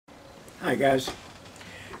Hi guys,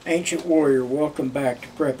 Ancient Warrior, welcome back to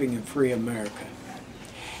Prepping and Free America.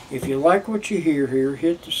 If you like what you hear here,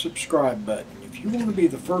 hit the subscribe button. If you want to be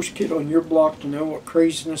the first kid on your block to know what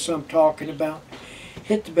craziness I'm talking about,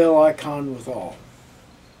 hit the bell icon with all.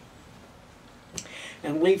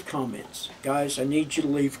 And leave comments. Guys, I need you to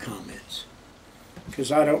leave comments,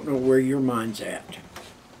 because I don't know where your mind's at.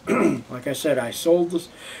 Like I said, I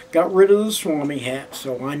got rid of the Swami hat,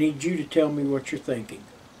 so I need you to tell me what you're thinking.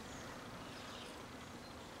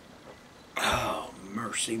 Oh,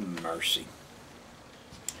 mercy, mercy.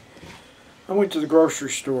 I went to the grocery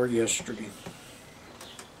store yesterday,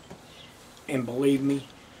 and believe me,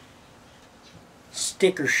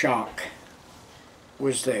 sticker shock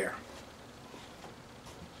was there.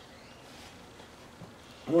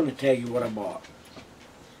 I want to tell you what I bought.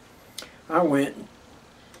 I went and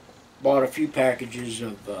bought a few packages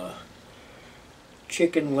of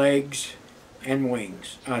chicken legs and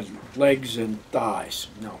wings. Legs and thighs,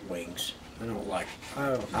 not wings.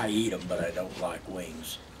 I eat them, but I don't like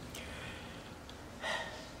wings.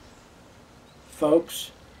 Folks,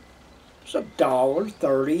 it's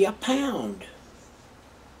 $1.30 a pound.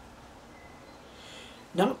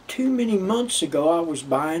 Not too many months ago, I was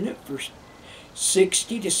buying it for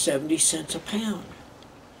 60 to 70 cents a pound.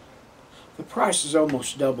 The price is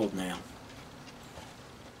almost doubled now.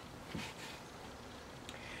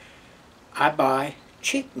 I buy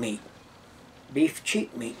cheek meat, beef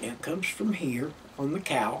cheek meat. Now it comes from here on the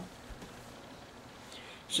cow.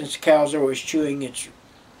 Since the cow's always chewing, it's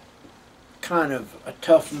kind of a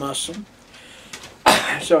tough muscle,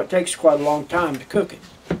 so it takes quite a long time to cook it.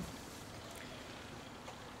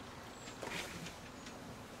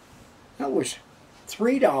 That was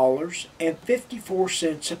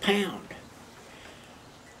 $3.54 a pound.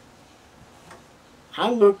 I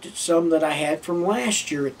looked at some that I had from last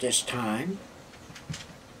year at this time.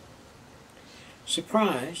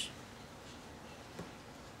 Surprise,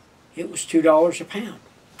 it was $2 a pound.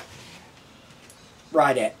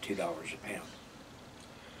 Right at $2 a pound.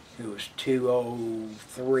 It was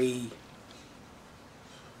 $2.03.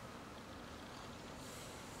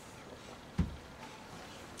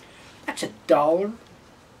 That's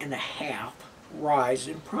 $1.50 rise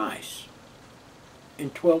in price in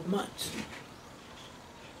 12 months.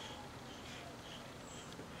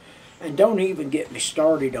 And don't even get me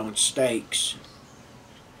started on steaks.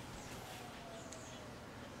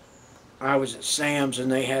 I was at Sam's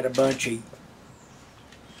and they had a bunch of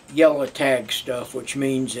yellow tag stuff, which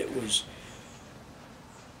means it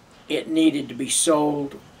needed to be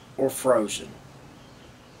sold or frozen.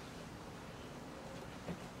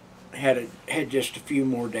 Had just a few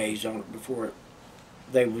more days on it before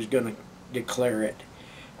they was going to declare it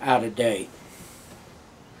out of date.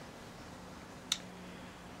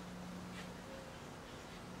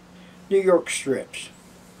 New York strips.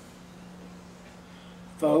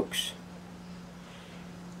 Folks,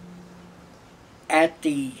 at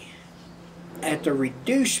the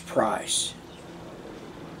reduced price,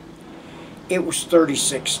 it was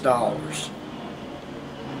 $36.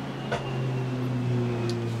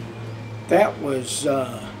 That was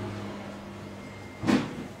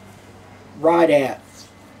right at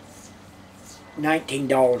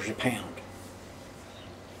 $19 a pound.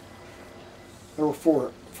 There were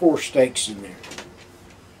four steaks in there.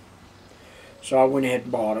 So I went ahead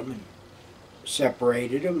and bought them and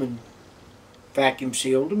separated them and vacuum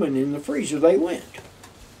sealed them, and in the freezer they went.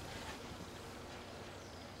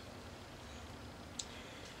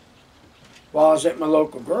 While I was at my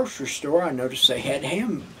local grocery store, I noticed they had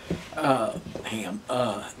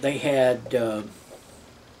they had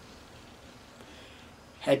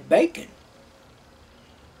bacon.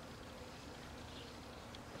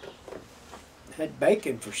 Had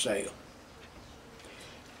bacon for sale.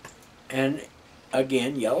 And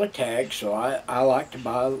again, yellow tag, so I like to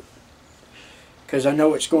buy, because I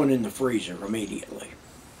know it's going in the freezer immediately.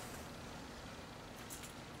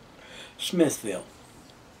 Smithville.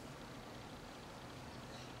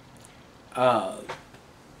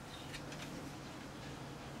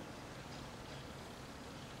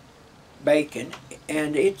 Bacon,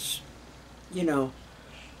 and it's, you know,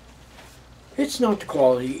 it's not the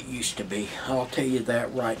quality it used to be. I'll tell you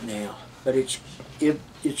that right now. But it's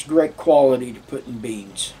great quality to put in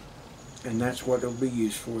beans, and that's what it'll be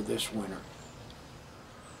used for this winter.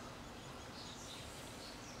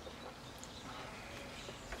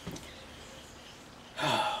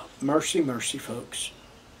 Mercy, mercy, folks.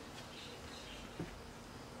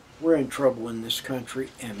 We're in trouble in this country,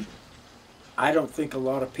 and I don't think a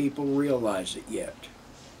lot of people realize it yet.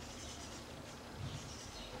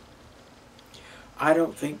 I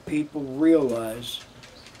don't think people realize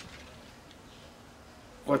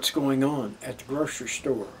what's going on at the grocery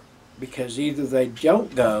store, because either they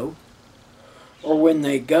don't go, or when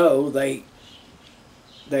they go,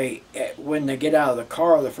 when they get out of the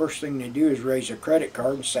car, the first thing they do is raise their credit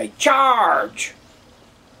card and say, "Charge!"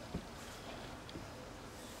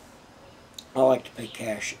 I like to pay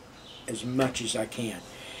cash as much as I can.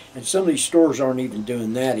 And some of these stores aren't even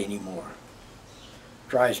doing that anymore.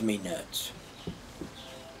 Drives me nuts.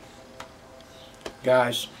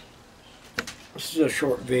 Guys, this is a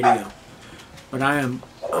short video, but I'm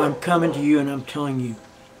coming to you and I'm telling you,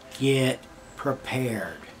 get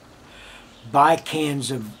prepared. Buy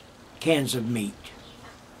cans of meat.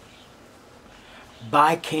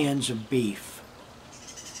 Buy cans of beef,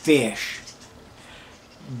 fish.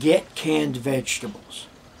 Get canned vegetables.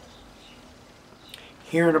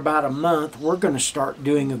 Here in about a month, we're going to start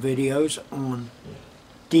doing videos on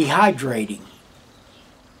dehydrating.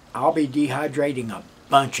 I'll be dehydrating a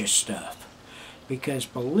bunch of stuff. Because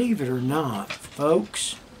believe it or not,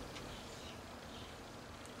 folks,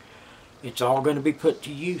 it's all going to be put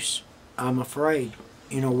to use, I'm afraid,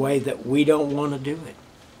 in a way that we don't want to do it.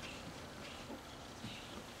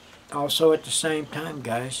 Also, at the same time,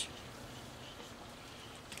 guys,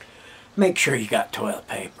 make sure you got toilet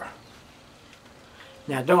paper.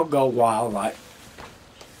 Now, don't go wild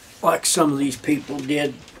like some of these people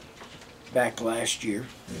did back last year.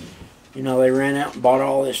 You know, they ran out and bought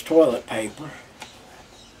all this toilet paper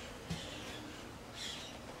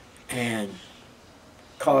and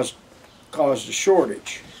caused a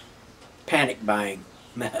shortage. Panic buying.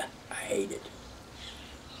 I hate it.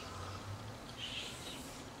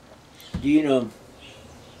 Do you know,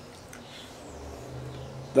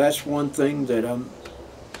 that's one thing that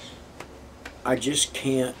I just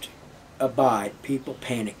can't abide, people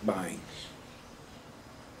panic buying.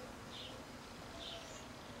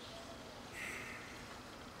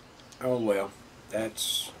 Oh well,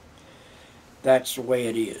 that's the way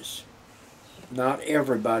it is. Not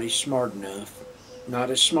everybody's smart enough,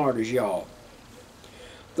 not as smart as y'all.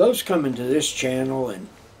 Those coming to this channel and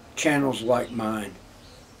channels like mine,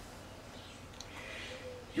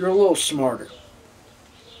 you're a little smarter.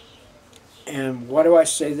 And why do I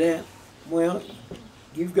say that? Well,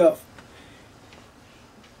 you've got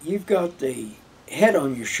the head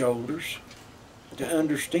on your shoulders to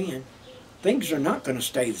understand things are not going to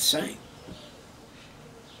stay the same.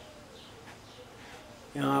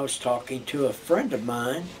 You know, I was talking to a friend of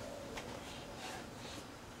mine,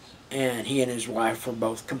 and he and his wife were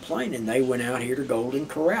both complaining. They went out here to Golden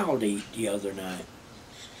Corral to eat the other night.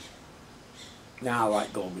 Now, I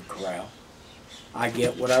like Golden Corral. I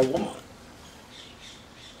get what I want.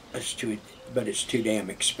 But it's too damn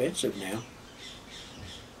expensive now.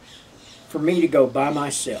 For me to go by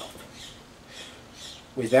myself,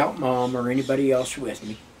 without Mom or anybody else with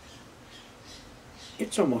me,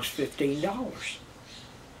 it's almost $15.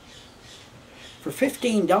 For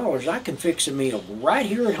 $15, I can fix a meal right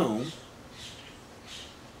here at home.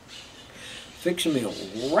 Fix a meal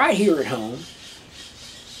right here at home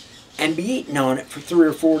and be eating on it for 3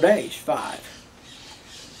 or 4 days, 5.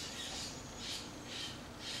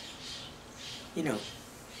 You know,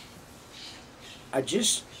 I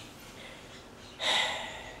guess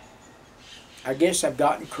I've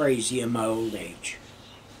gotten crazy in my old age,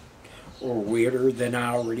 or weirder than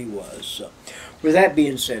I already was. So, with that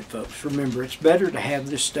being said, folks, remember, it's better to have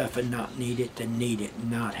this stuff and not need it than need it and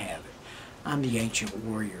not have it. I'm the Ancient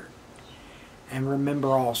Warrior. And remember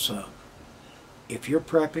also, if you're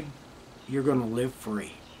prepping, you're going to live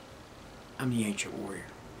free. I'm the Ancient Warrior.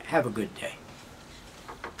 Have a good day.